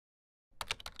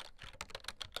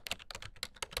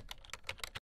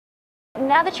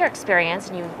now that you're experienced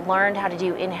and you've learned how to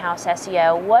do in-house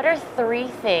SEO, what are 3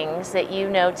 things that you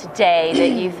know today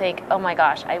that you think, oh my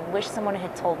gosh, I wish someone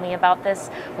had told me about this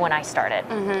when I started?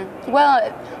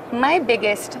 Well, my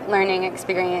biggest learning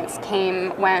experience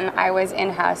came when I was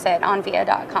in-house at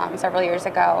onvia.com several years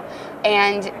ago.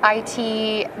 And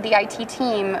the IT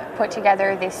team put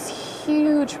together this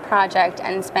huge project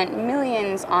and spent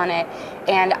millions on it.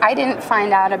 And I didn't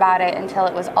find out about it until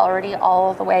it was already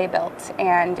all the way built.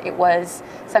 And it was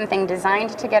something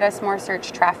designed to get us more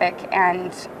search traffic,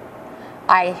 and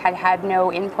I had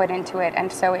no input into it,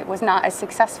 and so it was not as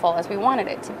successful as we wanted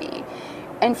it to be.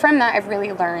 And from that, I've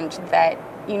really learned that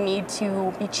you need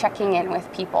to be checking in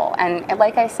with people. And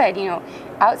like I said,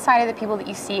 outside of the people that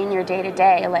you see in your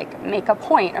day-to-day, like, make a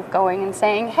point of going and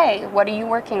saying, hey, what are you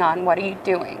working on? What are you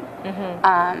doing?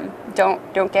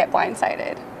 Don't get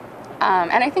blindsided.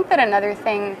 And I think that another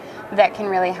thing that can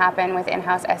really happen with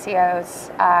in-house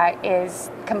SEOs is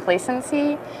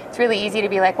complacency. It's really easy to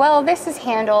be like, well, this is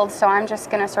handled, so I'm just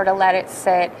going to sort of let it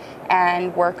sit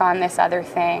and work on this other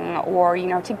thing, or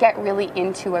to get really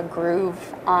into a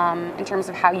groove in terms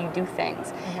of how you do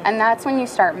things. And that's when you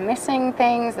start missing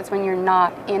things. That's when you're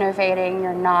not innovating.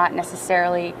 You're not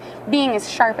necessarily being as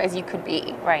sharp as you could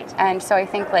be. Right. And so I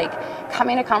think, like,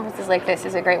 coming to conferences like this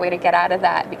is a great way to get out of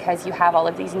that, because you have all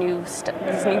of these new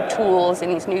tools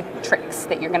and these new tricks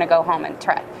that you're going to go home and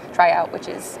try out, which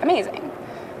is amazing.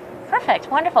 Perfect.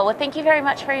 Wonderful. Well, thank you very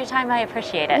much for your time. I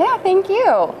appreciate it. Yeah, thank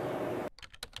you.